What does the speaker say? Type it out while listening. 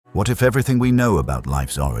What if everything we know about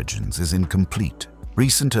life's origins is incomplete?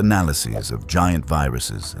 Recent analyses of giant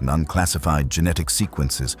viruses and unclassified genetic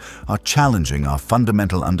sequences are challenging our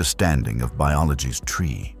fundamental understanding of biology's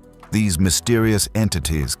tree. These mysterious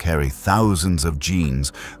entities carry thousands of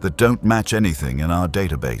genes that don't match anything in our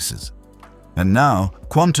databases. And now,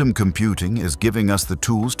 quantum computing is giving us the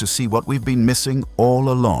tools to see what we've been missing all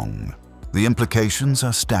along. The implications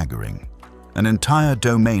are staggering. An entire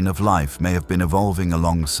domain of life may have been evolving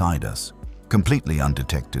alongside us, completely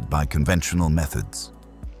undetected by conventional methods.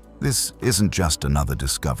 This isn't just another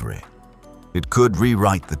discovery. It could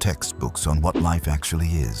rewrite the textbooks on what life actually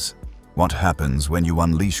is. What happens when you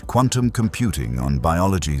unleash quantum computing on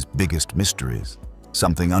biology's biggest mysteries?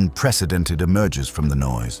 Something unprecedented emerges from the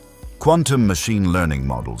noise. Quantum machine learning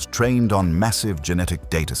models trained on massive genetic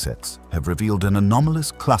datasets have revealed an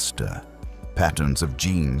anomalous cluster, patterns of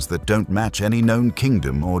genes that don't match any known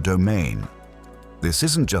kingdom or domain. This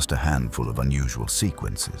isn't just a handful of unusual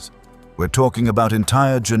sequences. We're talking about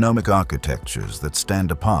entire genomic architectures that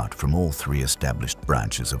stand apart from all three established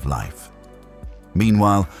branches of life.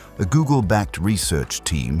 Meanwhile, a Google-backed research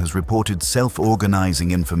team has reported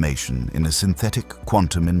self-organizing information in a synthetic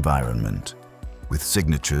quantum environment, with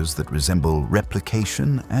signatures that resemble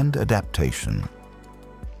replication and adaptation.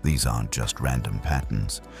 These aren't just random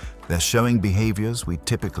patterns. They're showing behaviors we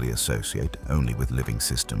typically associate only with living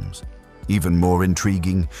systems. Even more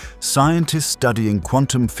intriguing, scientists studying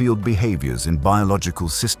quantum field behaviors in biological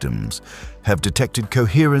systems have detected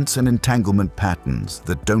coherence and entanglement patterns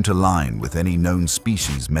that don't align with any known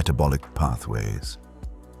species' metabolic pathways.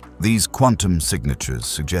 These quantum signatures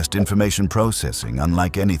suggest information processing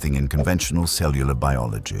unlike anything in conventional cellular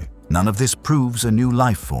biology. None of this proves a new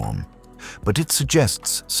life form, but it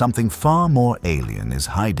suggests something far more alien is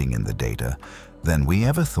hiding in the data than we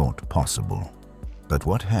ever thought possible. But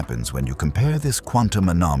what happens when you compare this quantum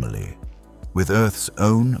anomaly with Earth's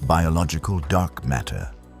own biological dark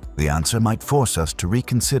matter? The answer might force us to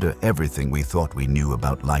reconsider everything we thought we knew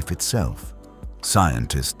about life itself.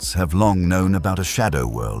 Scientists have long known about a shadow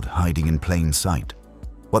world hiding in plain sight,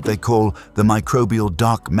 what they call the microbial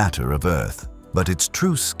dark matter of Earth. But its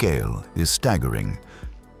true scale is staggering.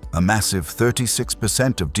 A massive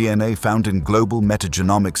 36% of DNA found in global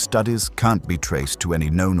metagenomic studies can't be traced to any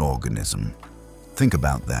known organism. Think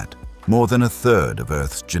about that. More than a third of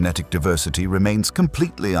Earth's genetic diversity remains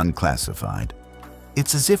completely unclassified.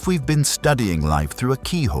 It's as if we've been studying life through a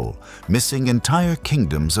keyhole, missing entire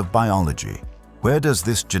kingdoms of biology. Where does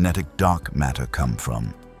this genetic dark matter come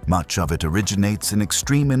from? Much of it originates in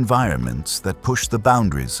extreme environments that push the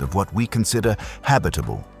boundaries of what we consider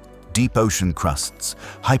habitable. Deep ocean crusts,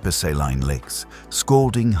 hypersaline lakes,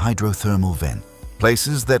 scalding hydrothermal vents.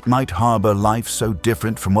 Places that might harbor life so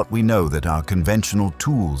different from what we know that our conventional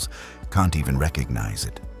tools can't even recognize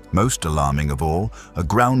it. Most alarming of all, a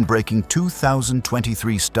groundbreaking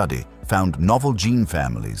 2023 study found novel gene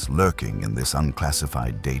families lurking in this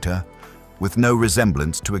unclassified data with no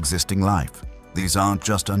resemblance to existing life. These aren't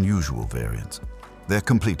just unusual variants. They're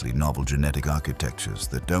completely novel genetic architectures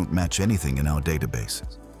that don't match anything in our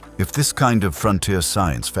databases. If this kind of frontier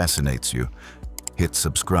science fascinates you, hit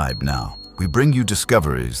subscribe now. We bring you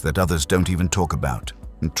discoveries that others don't even talk about.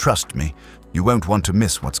 And trust me, you won't want to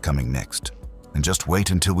miss what's coming next. And just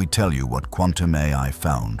wait until we tell you what quantum AI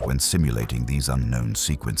found when simulating these unknown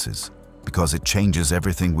sequences, because it changes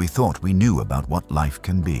everything we thought we knew about what life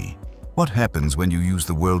can be. What happens when you use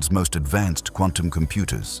the world's most advanced quantum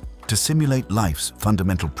computers to simulate life's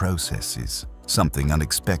fundamental processes? Something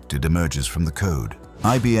unexpected emerges from the code.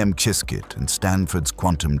 IBM Qiskit and Stanford's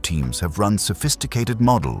quantum teams have run sophisticated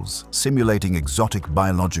models simulating exotic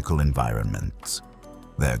biological environments.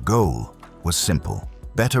 Their goal was simple: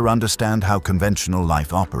 better understand how conventional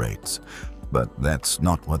life operates. But that's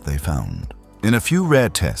not what they found. In a few rare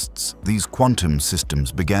tests, these quantum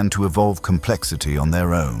systems began to evolve complexity on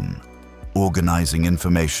their own, organizing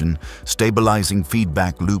information, stabilizing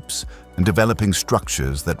feedback loops, and developing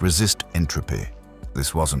structures that resist entropy.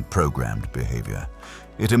 This wasn't programmed behavior.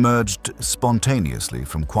 It emerged spontaneously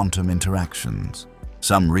from quantum interactions.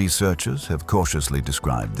 Some researchers have cautiously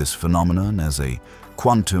described this phenomenon as a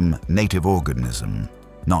quantum native organism,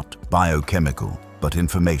 not biochemical, but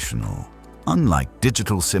informational. Unlike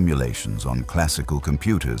digital simulations on classical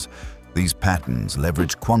computers, these patterns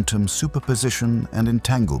leverage quantum superposition and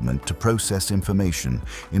entanglement to process information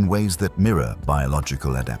in ways that mirror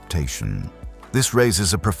biological adaptation. This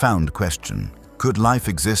raises a profound question. Could life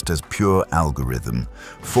exist as pure algorithm,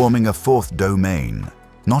 forming a fourth domain,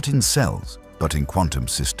 not in cells, but in quantum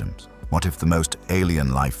systems? What if the most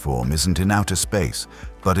alien life form isn't in outer space,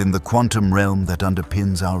 but in the quantum realm that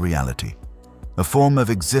underpins our reality? a form of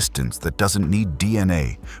existence that doesn't need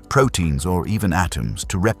DNA, proteins, or even atoms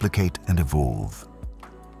to replicate and evolve.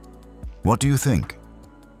 What do you think?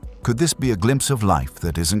 Could this be a glimpse of life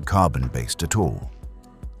that isn't carbon-based at all?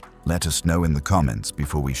 Let us know in the comments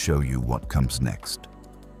before we show you what comes next.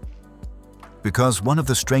 Because one of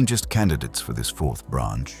the strangest candidates for this fourth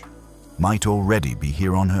branch might already be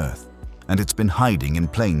here on Earth, and it's been hiding in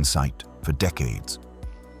plain sight for decades.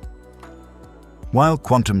 While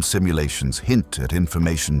quantum simulations hint at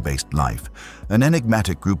information-based life, an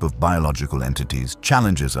enigmatic group of biological entities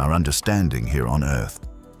challenges our understanding here on Earth.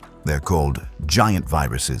 They're called giant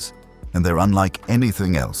viruses, and they're unlike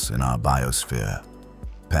anything else in our biosphere.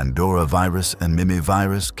 Pandoravirus and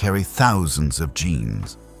Mimivirus carry thousands of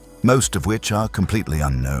genes, most of which are completely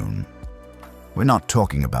unknown. We're not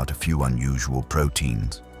talking about a few unusual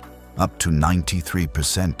proteins. Up to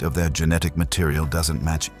 93% of their genetic material doesn't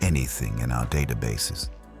match anything in our databases.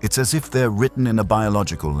 It's as if they're written in a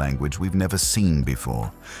biological language we've never seen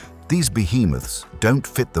before. These behemoths don't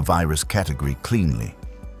fit the virus category cleanly.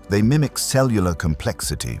 They mimic cellular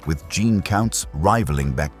complexity with gene counts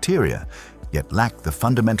rivaling bacteria, yet lack the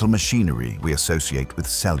fundamental machinery we associate with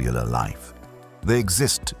cellular life. They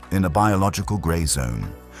exist in a biological gray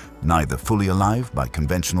zone, neither fully alive by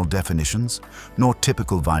conventional definitions nor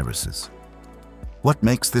typical viruses. What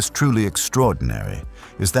makes this truly extraordinary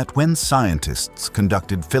is that when scientists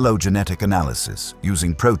conducted phylogenetic analysis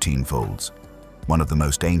using protein folds, one of the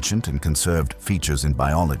most ancient and conserved features in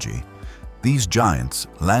biology, these giants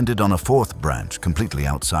landed on a fourth branch completely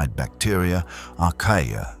outside bacteria,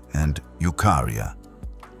 Archaea, and Eukarya.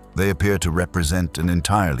 They appear to represent an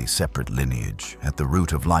entirely separate lineage at the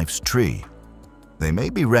root of life's tree. They may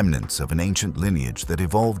be remnants of an ancient lineage that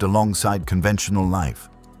evolved alongside conventional life,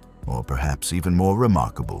 or perhaps even more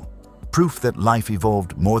remarkable, proof that life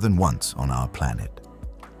evolved more than once on our planet.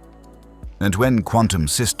 And when quantum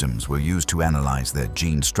systems were used to analyze their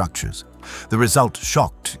gene structures, the result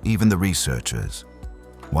shocked even the researchers.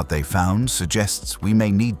 What they found suggests we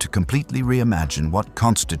may need to completely reimagine what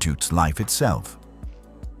constitutes life itself.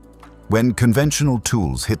 When conventional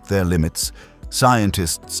tools hit their limits,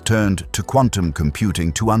 scientists turned to quantum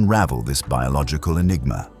computing to unravel this biological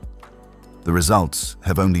enigma. The results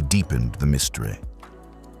have only deepened the mystery.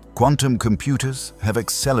 Quantum computers have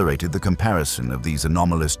accelerated the comparison of these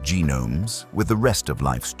anomalous genomes with the rest of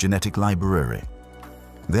life's genetic library.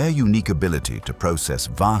 Their unique ability to process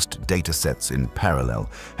vast datasets in parallel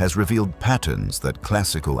has revealed patterns that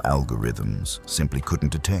classical algorithms simply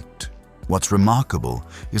couldn't detect. What's remarkable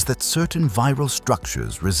is that certain viral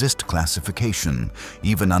structures resist classification,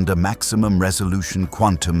 even under maximum resolution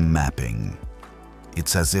quantum mapping.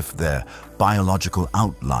 It's as if they're biological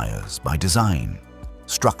outliers by design,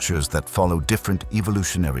 structures that follow different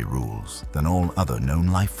evolutionary rules than all other known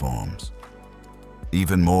life forms.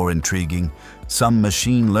 Even more intriguing, some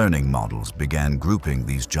machine learning models began grouping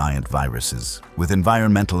these giant viruses with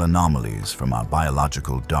environmental anomalies from our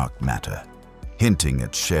biological dark matter, hinting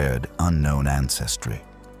at shared, unknown ancestry.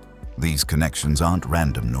 These connections aren't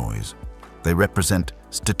random noise. They represent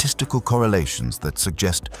statistical correlations that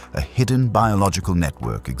suggest a hidden biological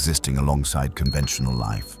network existing alongside conventional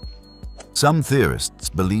life. Some theorists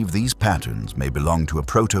believe these patterns may belong to a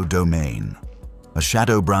proto-domain, a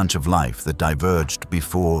shadow branch of life that diverged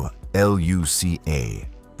before LUCA,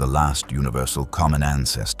 the last universal common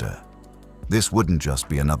ancestor. This wouldn't just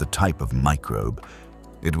be another type of microbe.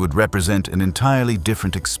 It would represent an entirely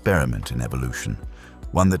different experiment in evolution,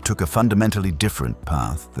 one that took a fundamentally different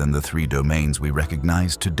path than the three domains we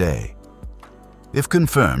recognize today. If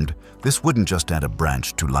confirmed, this wouldn't just add a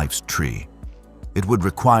branch to life's tree. It would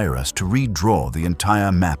require us to redraw the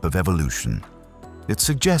entire map of evolution. It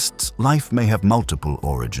suggests life may have multiple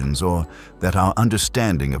origins, or that our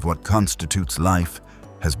understanding of what constitutes life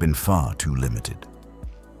has been far too limited.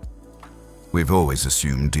 We've always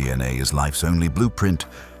assumed DNA is life's only blueprint,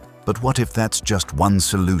 but what if that's just one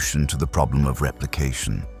solution to the problem of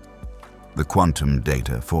replication? The quantum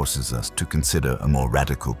data forces us to consider a more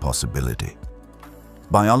radical possibility.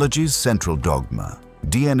 Biology's central dogma,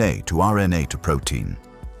 DNA to RNA to protein,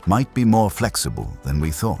 might be more flexible than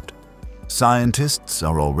we thought. Scientists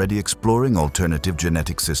are already exploring alternative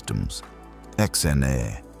genetic systems,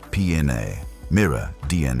 XNA, PNA, mirror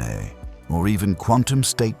DNA, or even quantum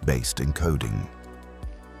state-based encoding.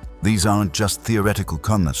 These aren't just theoretical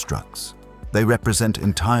constructs. They represent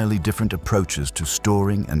entirely different approaches to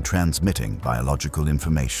storing and transmitting biological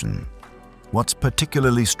information. What's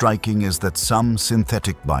particularly striking is that some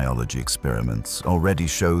synthetic biology experiments already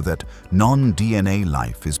show that non-DNA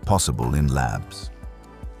life is possible in labs.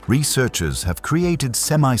 Researchers have created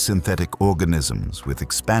semi-synthetic organisms with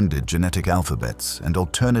expanded genetic alphabets and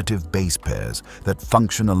alternative base pairs that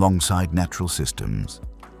function alongside natural systems.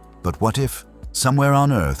 But what if, somewhere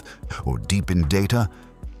on Earth, or deep in data,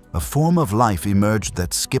 a form of life emerged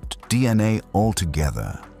that skipped DNA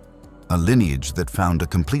altogether? A lineage that found a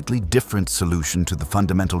completely different solution to the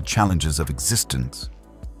fundamental challenges of existence.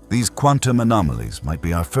 These quantum anomalies might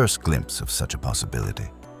be our first glimpse of such a possibility.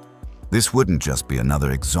 This wouldn't just be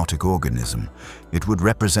another exotic organism, it would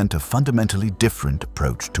represent a fundamentally different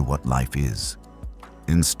approach to what life is.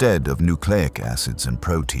 Instead of nucleic acids and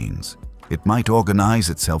proteins, it might organize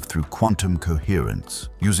itself through quantum coherence,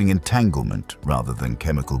 using entanglement rather than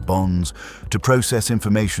chemical bonds to process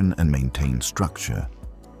information and maintain structure.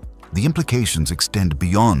 The implications extend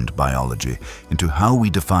beyond biology into how we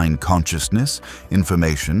define consciousness,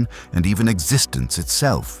 information, and even existence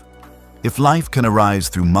itself. If life can arise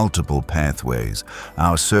through multiple pathways,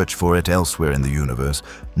 our search for it elsewhere in the universe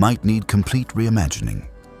might need complete reimagining.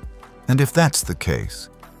 And if that's the case,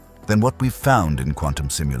 then what we've found in quantum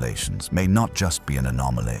simulations may not just be an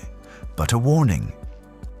anomaly, but a warning,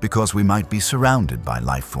 because we might be surrounded by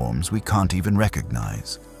life forms we can't even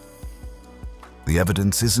recognize. The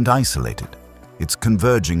evidence isn't isolated. It's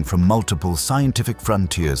converging from multiple scientific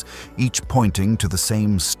frontiers, each pointing to the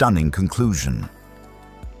same stunning conclusion.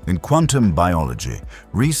 In quantum biology,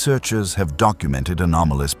 researchers have documented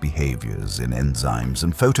anomalous behaviors in enzymes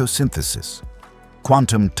and photosynthesis,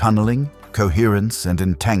 quantum tunneling, coherence, and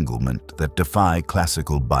entanglement that defy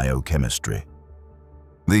classical biochemistry.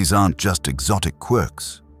 These aren't just exotic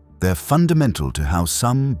quirks. They're fundamental to how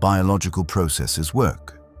some biological processes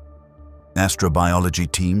work. Astrobiology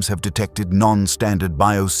teams have detected non-standard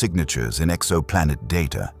biosignatures in exoplanet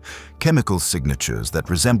data, chemical signatures that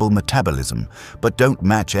resemble metabolism but don't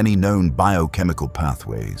match any known biochemical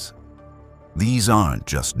pathways. These aren't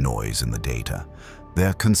just noise in the data,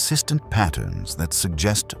 they're consistent patterns that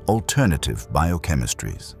suggest alternative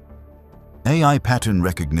biochemistries. AI pattern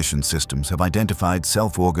recognition systems have identified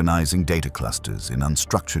self-organizing data clusters in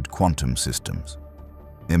unstructured quantum systems.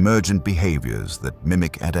 Emergent behaviors that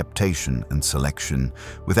mimic adaptation and selection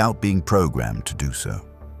without being programmed to do so.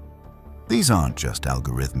 These aren't just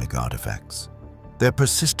algorithmic artifacts. They're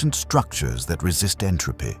persistent structures that resist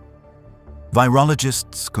entropy.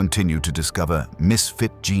 Virologists continue to discover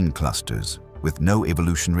misfit gene clusters with no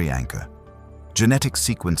evolutionary anchor. Genetic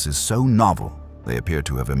sequences so novel, they appear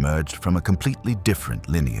to have emerged from a completely different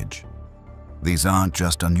lineage. These aren't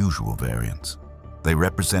just unusual variants. They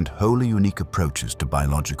represent wholly unique approaches to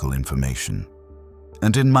biological information.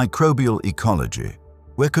 And in microbial ecology,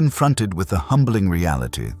 we're confronted with the humbling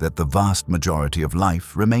reality that the vast majority of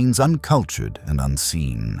life remains uncultured and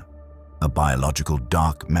unseen. A biological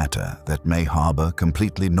dark matter that may harbor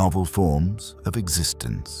completely novel forms of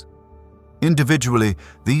existence. Individually,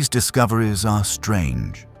 these discoveries are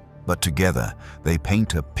strange, but together they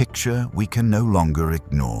paint a picture we can no longer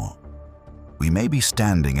ignore. We may be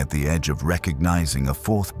standing at the edge of recognizing a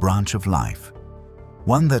fourth branch of life,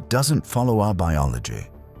 one that doesn't follow our biology,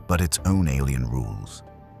 but its own alien rules.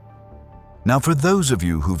 Now, for those of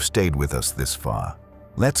you who've stayed with us this far,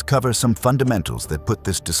 let's cover some fundamentals that put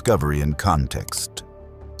this discovery in context.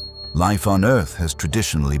 Life on Earth has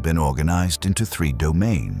traditionally been organized into three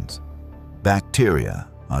domains. Bacteria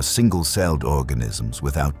are single-celled organisms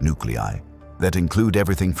without nuclei that include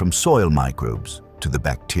everything from soil microbes to the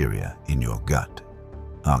bacteria in your gut.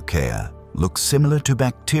 Archaea look similar to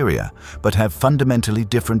bacteria, but have fundamentally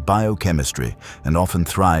different biochemistry and often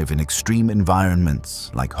thrive in extreme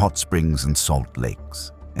environments like hot springs and salt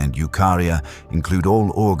lakes. And Eukarya include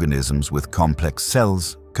all organisms with complex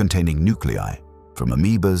cells containing nuclei, from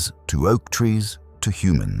amoebas to oak trees to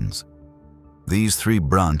humans. These three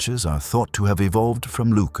branches are thought to have evolved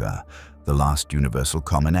from Luca, the last universal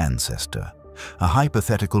common ancestor, a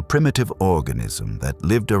hypothetical primitive organism that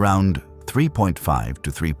lived around 3.5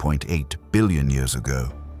 to 3.8 billion years ago.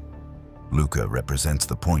 Luca represents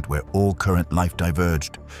the point where all current life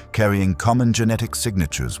diverged, carrying common genetic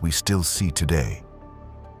signatures we still see today.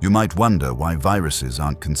 You might wonder why viruses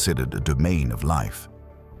aren't considered a domain of life.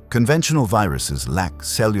 Conventional viruses lack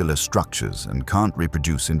cellular structures and can't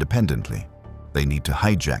reproduce independently. They need to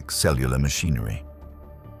hijack cellular machinery.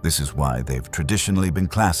 This is why they've traditionally been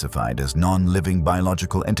classified as non-living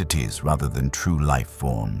biological entities rather than true life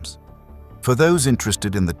forms. For those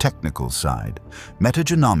interested in the technical side,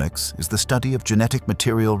 metagenomics is the study of genetic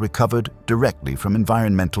material recovered directly from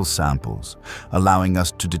environmental samples, allowing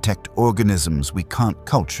us to detect organisms we can't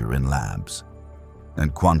culture in labs.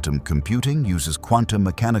 And quantum computing uses quantum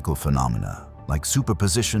mechanical phenomena, like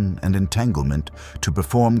superposition and entanglement, to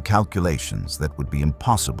perform calculations that would be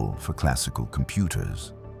impossible for classical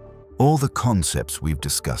computers. All the concepts we've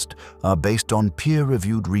discussed are based on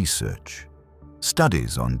peer-reviewed research.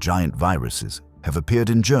 Studies on giant viruses have appeared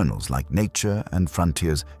in journals like Nature and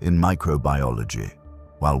Frontiers in Microbiology,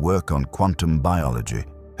 while work on quantum biology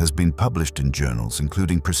has been published in journals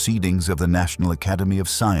including Proceedings of the National Academy of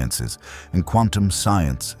Sciences and Quantum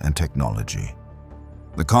Science and Technology.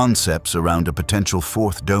 The concepts around a potential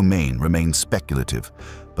fourth domain remain speculative,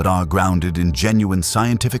 but are grounded in genuine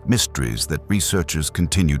scientific mysteries that researchers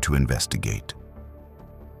continue to investigate.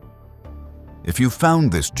 If you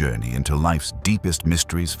found this journey into life's deepest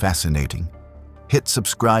mysteries fascinating, hit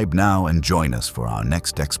subscribe now and join us for our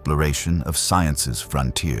next exploration of science's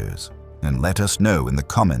frontiers. And let us know in the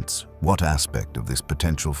comments what aspect of this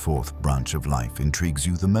potential fourth branch of life intrigues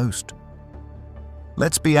you the most.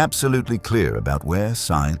 Let's be absolutely clear about where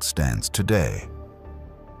science stands today.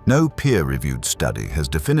 No peer-reviewed study has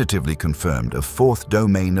definitively confirmed a fourth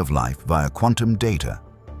domain of life via quantum data.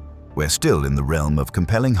 We're still in the realm of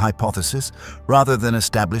compelling hypothesis rather than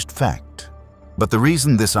established fact. But the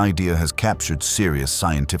reason this idea has captured serious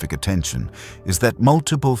scientific attention is that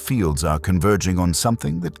multiple fields are converging on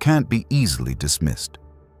something that can't be easily dismissed.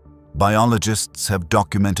 Biologists have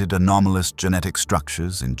documented anomalous genetic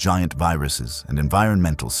structures in giant viruses and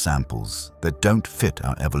environmental samples that don't fit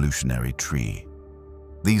our evolutionary tree.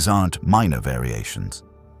 These aren't minor variations.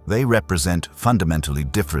 They represent fundamentally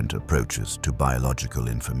different approaches to biological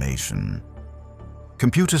information.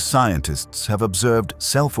 Computer scientists have observed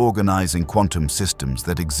self-organizing quantum systems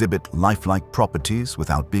that exhibit lifelike properties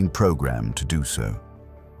without being programmed to do so.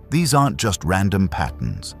 These aren't just random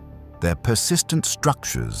patterns. They're persistent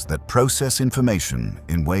structures that process information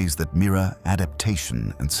in ways that mirror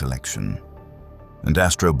adaptation and selection. And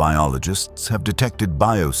astrobiologists have detected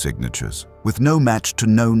biosignatures with no match to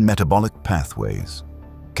known metabolic pathways,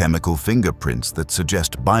 chemical fingerprints that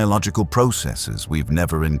suggest biological processes we've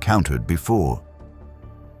never encountered before.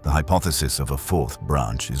 The hypothesis of a fourth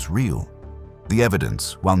branch is real. The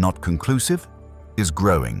evidence, while not conclusive, is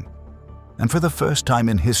growing. And for the first time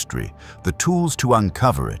in history, the tools to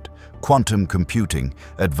uncover it, quantum computing,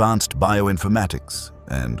 advanced bioinformatics,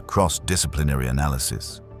 and cross-disciplinary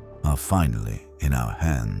analysis, are finally in our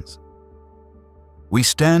hands. We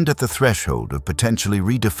stand at the threshold of potentially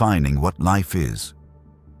redefining what life is,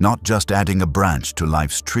 not just adding a branch to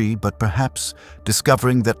life's tree, but perhaps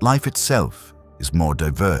discovering that life itself is more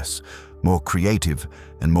diverse, more creative,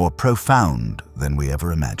 and more profound than we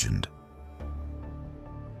ever imagined.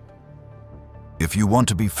 If you want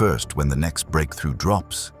to be first when the next breakthrough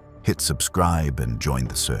drops, hit subscribe and join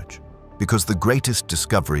the search. Because the greatest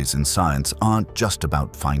discoveries in science aren't just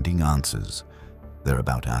about finding answers. They're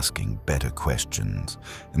about asking better questions,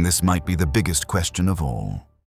 and this might be the biggest question of all.